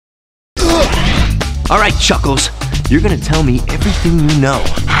All right, Chuckles. You're gonna tell me everything you know.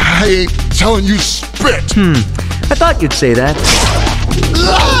 I ain't telling you spit. I thought you'd say that.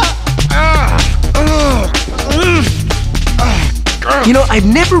 You know, I've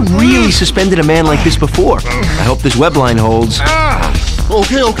never really suspended a man like this before. I hope this web line holds.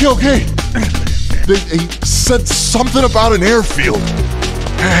 Okay. They said something about an airfield.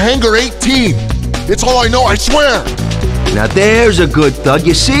 Hangar 18. It's all I know, I swear. Now there's a good thug.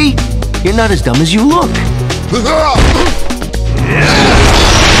 You see? You're not as dumb as you look. Look out!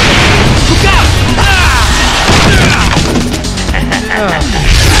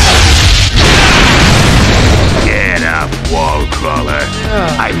 Get up, wall crawler.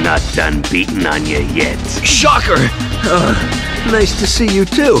 I'm not done beating on you yet. Shocker! Nice to see you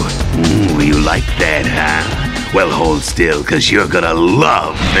too. You like that, huh? Well, hold still, 'cause you're gonna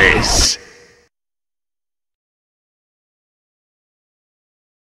love this.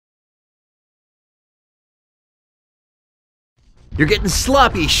 You're getting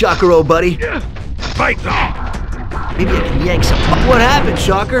sloppy, Shocker, old buddy. Fight on! Maybe I can yank some. What happened,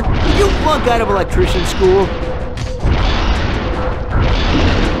 Shocker? Did you flunk out of electrician school?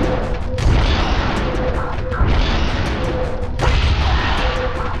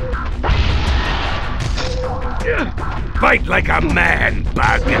 Fight like a man,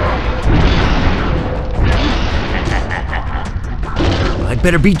 Bug. I'd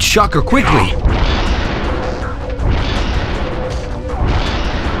better beat Shocker quickly.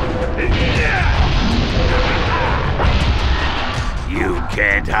 You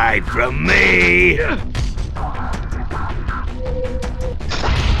can't hide from me.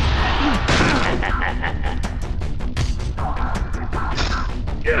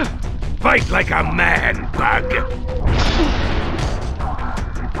 Fight like a man, Bug.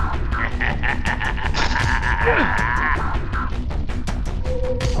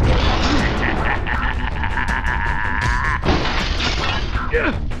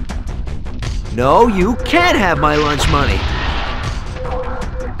 No, you can't have my lunch money.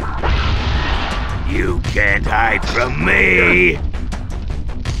 You can't hide from me.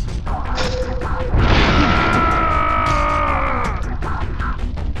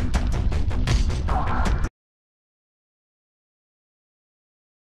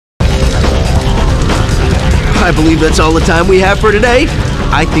 I believe that's all the time we have for today.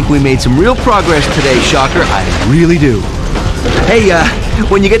 I think we made some real progress today, Shocker. I really do. Hey,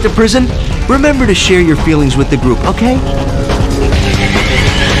 when you get to prison, remember to share your feelings with the group, okay?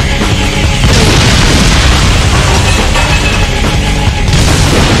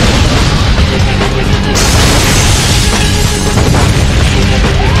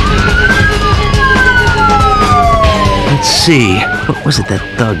 Let's see. What was it that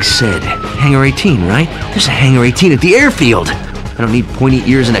thug said? Hangar 18, right? There's a Hangar 18 at the airfield. I don't need pointy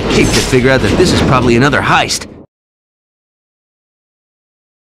ears and a cape to figure out that this is probably another heist.